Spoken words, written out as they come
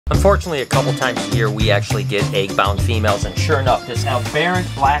Unfortunately, a couple times a year, we actually get egg-bound females, and sure enough, this aberrant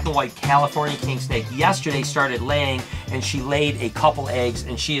black and white California king snake yesterday started laying, and she laid a couple eggs,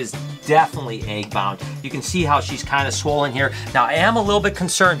 and she is definitely egg-bound. You can see how she's kind of swollen here. Now, I am a little bit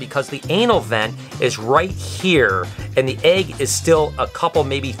concerned because the anal vent is right here, and the egg is still a couple,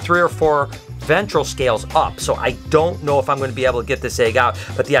 maybe 3 or 4 ventral scales up, so I don't know if I'm going to be able to get this egg out,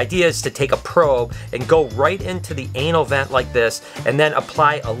 but the idea is to take a probe and go right into the anal vent like this and then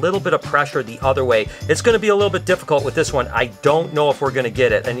apply a little bit of pressure the other way. It's going to be a little bit difficult with this one. I don't know if we're going to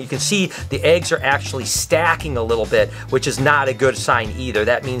get it, and you can see the eggs are actually stacking a little bit, which is not a good sign either.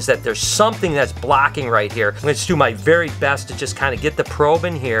 That means that there's something that's blocking right here. I'm going to do my very best to just kind of get the probe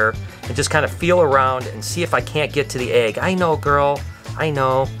in here and just kind of feel around and see if I can't get to the egg. I know, girl, I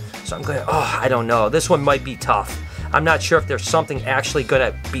know. So I'm going, oh, I don't know. This one might be tough. I'm not sure if there's something actually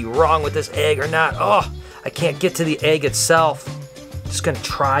going to be wrong with this egg or not. Oh, I can't get to the egg itself. Just going to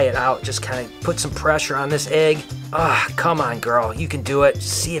try it out. Just kind of put some pressure on this egg. Ah, oh, come on, girl. You can do it.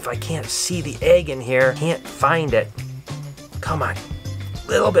 See if I can't see the egg in here. Can't find it. Come on. A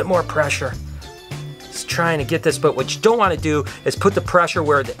little bit more pressure. Just trying to get this, but what you don't want to do is put the pressure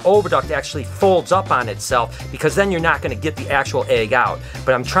where the oviduct actually folds up on itself, because then you're not going to get the actual egg out.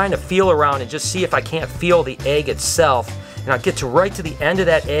 But I'm trying to feel around and just see if I can't feel the egg itself. And I'll get to right to the end of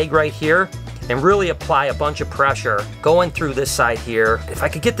that egg right here and really apply a bunch of pressure going through this side here. If I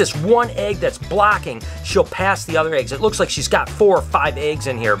could get this one egg that's blocking, she'll pass the other eggs. It looks like she's got 4 or 5 eggs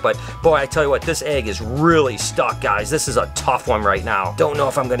in here, but boy, I tell you what, this egg is really stuck, guys. This is a tough one right now. Don't know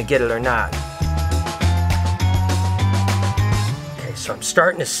if I'm going to get it or not. So I'm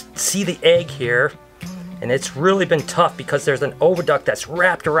starting to see the egg here, and it's really been tough because there's an oviduct that's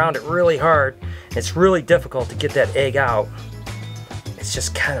wrapped around it really hard. It's really difficult to get that egg out. It's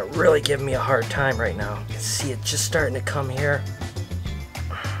just kind of really giving me a hard time right now. You can see it just starting to come here.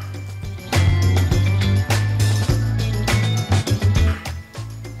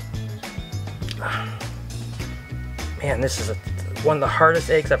 Man, this is one of the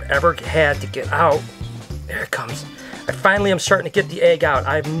hardest eggs I've ever had to get out. There it comes. I finally am starting to get the egg out.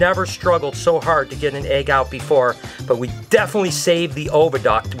 I've never struggled so hard to get an egg out before, but we definitely saved the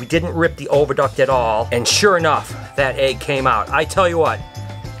oviduct. We didn't rip the oviduct at all, and sure enough, that egg came out. I tell you what,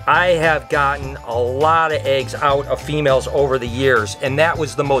 I have gotten a lot of eggs out of females over the years, and that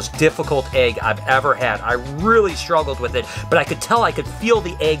was the most difficult egg I've ever had. I really struggled with it, but I could tell I could feel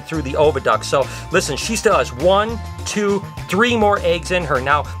the egg through the oviduct. So listen, she still has 1, 2, 3 more eggs in her.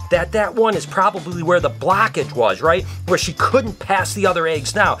 Now, that one is probably where the blockage was, right? Where she couldn't pass the other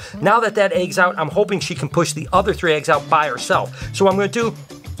eggs. Now that egg's out, I'm hoping she can push the other 3 eggs out by herself. So what I'm going to do,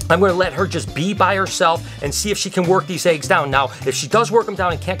 I'm going to let her just be by herself and see if she can work these eggs down. Now, if she does work them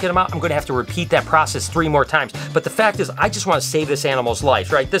down and can't get them out, I'm going to have to repeat that process 3 more times. But the fact is, I just want to save this animal's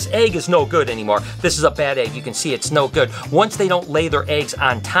life, right? This egg is no good anymore. This is a bad egg. You can see it's no good. Once they don't lay their eggs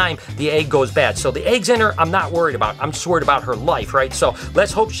on time, the egg goes bad. So the eggs in her, I'm not worried about. I'm just worried about her life, right? So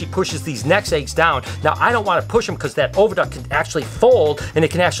let's hope she pushes these next eggs down. Now, I don't want to push them because that oviduct can actually fold and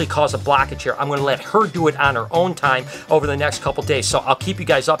it can actually cause a blockage here. I'm going to let her do it on her own time over the next couple days. So I'll keep you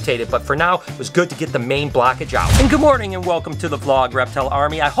guys updated. But for now, it was good to get the main blockage out. And good morning and welcome to the vlog, Reptile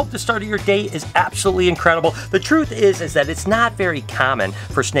Army. I hope the start of your day is absolutely incredible. The truth is that it's not very common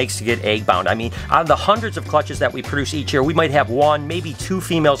for snakes to get egg bound. I mean, out of the hundreds of clutches that we produce each year, we might have 1, maybe 2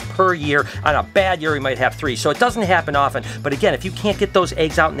 females per year. On a bad year, we might have 3. So it doesn't happen often. But again, if you can't get those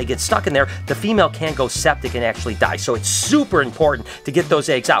eggs out and they get stuck in there, the female can go septic and actually die. So it's super important to get those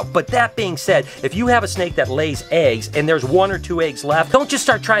eggs out. But that being said, if you have a snake that lays eggs and there's 1 or 2 eggs left, don't just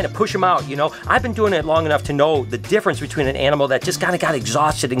start trying to push them out, you know. I've been doing it long enough to know the difference between an animal that just kind of got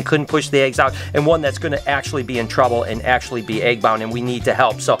exhausted and couldn't push the eggs out and one that's going to actually be in trouble and actually be egg bound, and we need to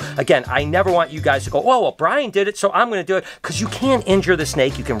help. So again, I never want you guys to go, oh, well, Brian did it, so I'm going to do it, because you can injure the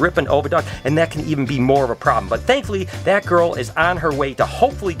snake. You can rip an oviduct, and that can even be more of a problem. But thankfully, that girl is on her way to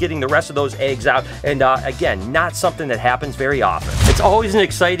hopefully getting the rest of those eggs out, and again, not something that happens very often. It's always an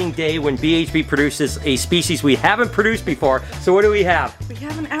exciting day when BHB produces a species we haven't produced before. So what do we have? We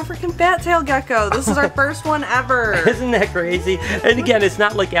have an African fat-tailed gecko. This is our first one ever. Isn't that crazy? And again, it's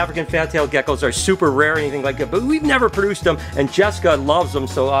not like African fat-tailed geckos are super rare or anything like that, but we've never produced them, and Jessica loves them,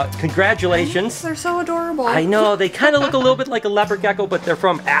 so congratulations. They're so adorable. I know, they kind of look a little bit like a leopard gecko, but they're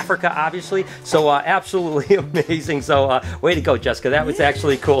from Africa, obviously, so absolutely amazing. So way to go, Jessica. That was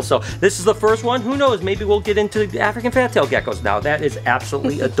actually cool. So this is the first one. Who knows? Maybe we'll get into African fat-tailed geckos now. That is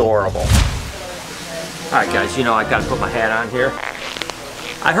absolutely adorable. All right, guys, you know I got to put my hat on here.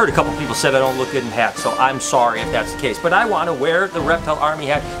 I heard a couple people said I don't look good in hats, so I'm sorry if that's the case. But I want to wear the Reptile Army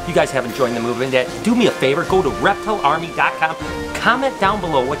hat. If you guys haven't joined the movement yet, do me a favor, go to reptilearmy.com. comment down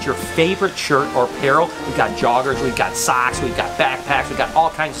below what's your favorite shirt or apparel. We've got joggers, we've got socks, we've got backpacks, we've got all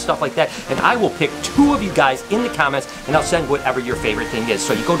kinds of stuff like that. And I will pick 2 of you guys in the comments, and I'll send whatever your favorite thing is.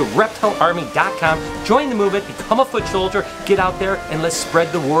 So you go to reptilearmy.com, join the movement, become a foot soldier, get out there, and let's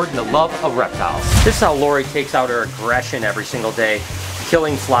spread the word and the love of reptiles. This is how Lori takes out her aggression every single day.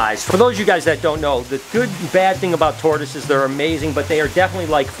 Killing flies. For those of you guys that don't know, the good and bad thing about tortoises, they're amazing, but they are definitely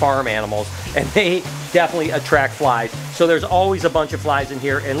like farm animals, and they definitely attract flies. So there's always a bunch of flies in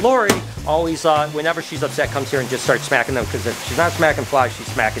here, and Lori always, whenever she's upset, comes here and just starts smacking them, because if she's not smacking flies, she's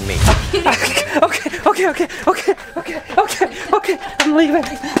smacking me. Okay, I'm leaving.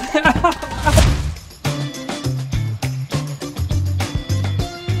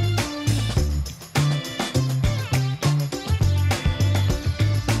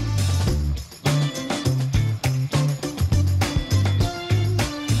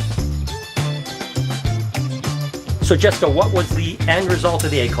 So Jessica, what was the end result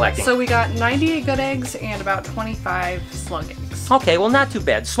of the egg collecting? So we got 98 good eggs and about 25 slug eggs. Okay, well not too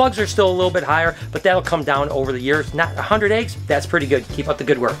bad. Slugs are still a little bit higher, but that'll come down over the years. Not 100 eggs, that's pretty good. Keep up the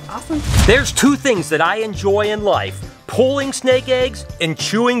good work. Awesome. There's 2 things that I enjoy in life: pulling snake eggs and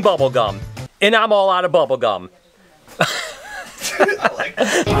chewing bubble gum. And I'm all out of bubble gum. I like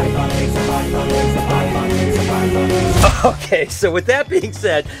that. Okay, so with that being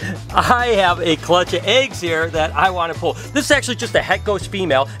said, I have a clutch of eggs here that I want to pull. This is actually just a het ghost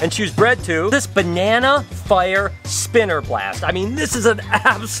female, and she was bred to this banana fire spinner blast. I mean, this is an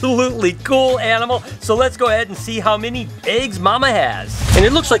absolutely cool animal. So let's go ahead and see how many eggs Mama has. And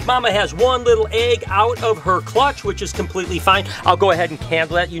it looks like Mama has 1 little egg out of her clutch, which is completely fine. I'll go ahead and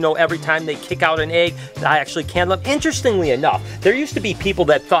candle that. You know, every time they kick out an egg, I actually candle them. Interestingly enough, there used to be people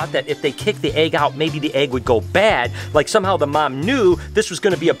that thought that if they kicked the egg out, maybe the egg would go bad. Like somehow the mom knew this was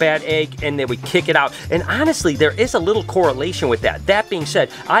going to be a bad egg and they would kick it out. And honestly, there is a little correlation with that. That being said,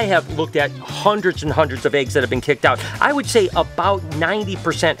 I have looked at hundreds and hundreds of eggs that have been kicked out. I would say about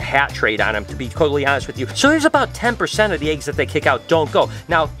 90% hatch rate on them, to be totally honest with you. So there's about 10% of the eggs that they kick out don't go.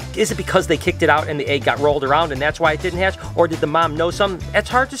 Now, is it because they kicked it out and the egg got rolled around and that's why it didn't hatch? Or did the mom know something? That's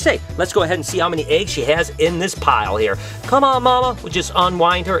hard to say. Let's go ahead and see how many eggs she has in this pile here. Come on, Mama. We'll just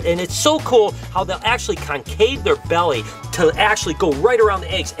unwind her. And it's so cool how they'll actually concave their belly to actually go right around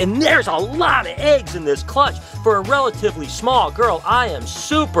the eggs. And there's a lot of eggs in this clutch for a relatively small girl. I am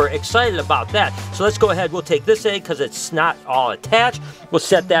super excited about that. So let's go ahead. We'll take this egg because it's not all attached. We'll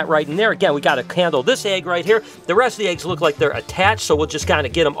set that right in there. Again, we got to candle this egg right here. The rest of the eggs look like they're attached, so we'll just kind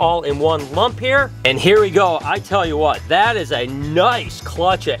of get them all in one lump here. And here we go. I tell you what, that is a nice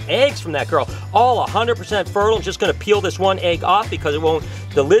clutch of eggs from that girl. All 100% fertile. I'm just going to peel this one egg off because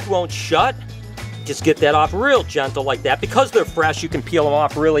the lid won't shut. Just get that off real gentle like that. Because they're fresh, you can peel them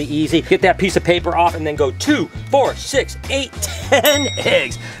off really easy. Get that piece of paper off and then go 2, 4, 6, 8, 10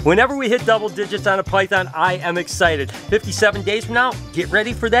 eggs. Whenever we hit double digits on a python, I am excited. 57 days from now, get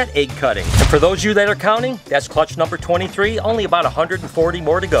ready for that egg cutting. And for those of you that are counting, that's clutch number 23, only about 140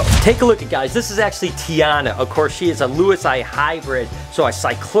 more to go. Take a look at, guys, this is actually Tiana. Of course, she is a Lewis-eye hybrid, so a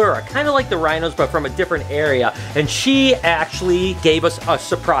cyclura, kind of like the rhinos, but from a different area. And she actually gave us a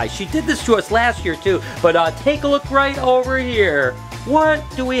surprise. She did this to us last year too, but take a look right over here. What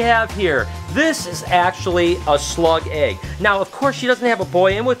do we have here? This is actually a slug egg. Now, of course, she doesn't have a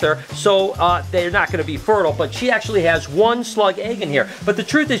boy in with her, so they're not going to be fertile, but she actually has 1 slug egg in here. But the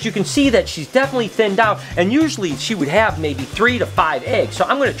truth is, you can see that she's definitely thinned out, and usually she would have maybe 3 to 5 eggs. So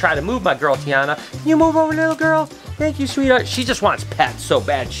I'm going to try to move my girl, Tiana. Can you move over, little girl? Thank you, sweetheart. She just wants pets so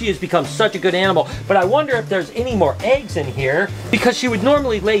bad. She has become such a good animal. But I wonder if there's any more eggs in here, because she would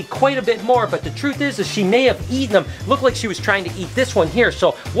normally lay quite a bit more, but the truth is she may have eaten them. Looked like she was trying to eat this one here,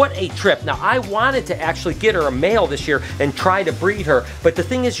 so what a trip. Now, I wanted to actually get her a male this year and try to breed her, but the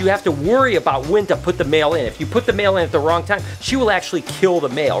thing is, you have to worry about when to put the male in. If you put the male in at the wrong time, she will actually kill the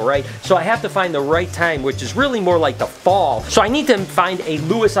male, right? So I have to find the right time, which is really more like the fall. So I need to find a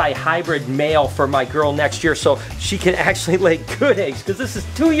Lewis-eye hybrid male for my girl next year so she can actually lay good eggs, because this is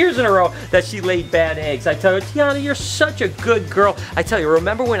 2 years in a row that she laid bad eggs. I tell her, Tiana, you're such a good girl. I tell you,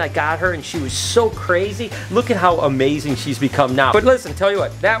 remember when I got her and she was so crazy? Look at how amazing she's become now. But listen, tell you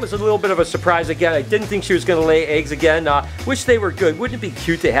what, that was a little bit of a surprise again. I didn't think she was going to lay eggs again. Wish they were good. Wouldn't it be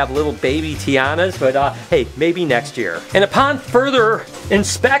cute to have little baby Tianas? But hey, maybe next year. And upon further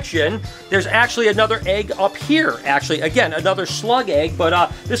inspection, there's actually another egg up here. Actually, again, another slug egg,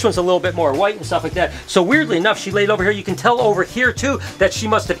 but this one's a little bit more white and stuff like that. So weirdly enough, she laid over here. You can tell over here too that she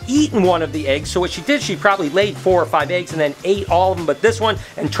must have eaten one of the eggs. So what she did, she probably laid 4 or 5 eggs and then ate all of them but this one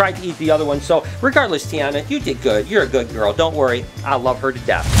and tried to eat the other one. So regardless, Tiana, you did good. You're a good girl. Don't worry. I love her to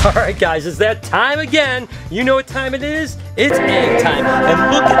death. All right, guys. guys, it's that time again. You know what time it is? It's egg time.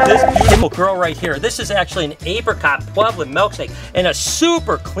 And look at this beautiful girl right here. This is actually an apricot Pueblan milkshake and a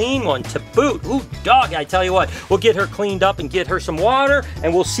super clean one to boot. Ooh, dog, I tell you what, we'll get her cleaned up and get her some water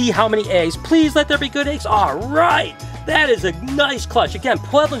and we'll see how many eggs. Please let there be good eggs. All right. That is a nice clutch. Again,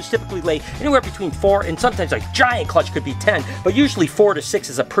 Pueblans typically lay anywhere between 4 and sometimes a giant clutch could be 10, but usually 4 to 6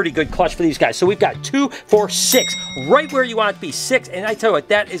 is a pretty good clutch for these guys. So we've got 2, 4, 6, right where you want it to be, 6. And I tell you what,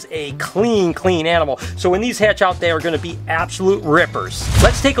 that is a clean animal. So when these hatch out, they are going to be absolute rippers.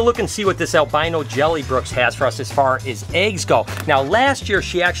 Let's take a look and see what this albino Jelly Brooks has for us as far as eggs go. Now, last year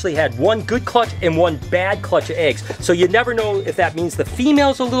she actually had 1 good clutch and 1 bad clutch of eggs. So you never know if that means the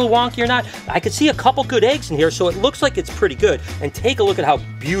female's a little wonky or not. I could see a couple good eggs in here, so it looks like it's pretty good. And take a look at how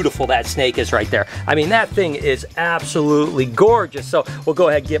beautiful that snake is right there. I mean, that thing is absolutely gorgeous. So we'll go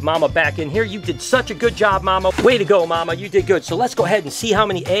ahead and get Mama back in here. You did such a good job, Mama. Way to go, Mama. You did good. So let's go ahead and see how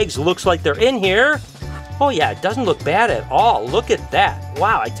many eggs looks like they're in here. Oh yeah, it doesn't look bad at all. Look at that.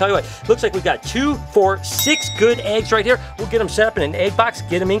 Wow, I tell you what, looks like we've got 2, 4, 6 good eggs right here. We'll get them set up in an egg box,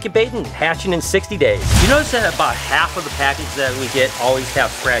 get them incubating, and hatching in 60 days. You notice that about half of the package that we get always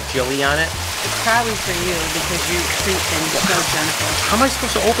have fragility on it? It's probably for you because you treat things so gentle. How am I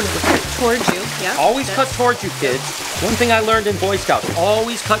supposed to open it with it? Towards you, yeah. Always cut towards you, kids. One thing I learned in Boy Scouts,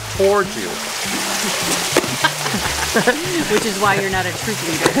 always cut towards you. Which is why you're not a troop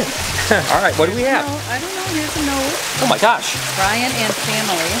leader. All right, what do we have? I don't know, here's a note. Oh my gosh. Brian and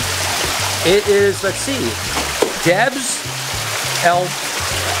family. It is, let's see, Deb's,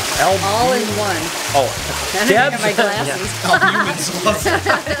 all in one. Oh, Deb's. My glasses.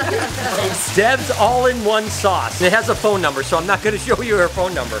 Deb's all-in-one sauce. It has a phone number, so I'm not going to show you her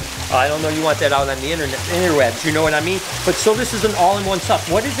phone number. I don't know you want that out on the interwebs, you know what I mean? But so this is an all-in-one sauce.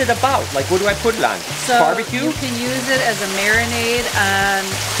 What is it about? Like, what do I put it on? So barbecue? You can use it as a marinade on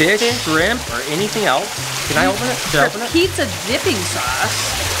fish, shrimp, or anything else. Can I open it? Can I open it? Pizza dipping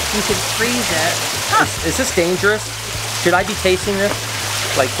sauce. You can freeze it. Huh. Is this dangerous? Should I be tasting this?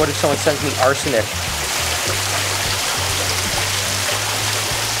 Like, what if someone sends me arsenic?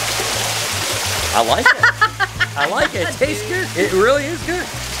 I like it. I like it. It tastes good. It really is good.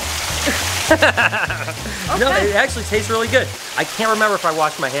 Okay. No, it actually tastes really good. I can't remember if I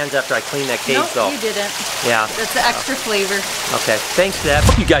washed my hands after I cleaned that cage, though. No, you didn't. Yeah. That's the extra flavor. Okay, thanks, Deb.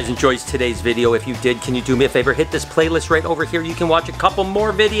 Hope you guys enjoyed today's video. If you did, can you do me a favor? Hit this playlist right over here. You can watch a couple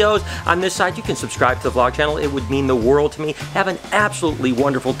more videos. On this side, you can subscribe to the vlog channel. It would mean the world to me. Have an absolutely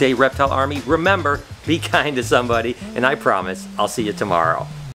wonderful day, Reptile Army. Remember, be kind to somebody, and I promise I'll see you tomorrow.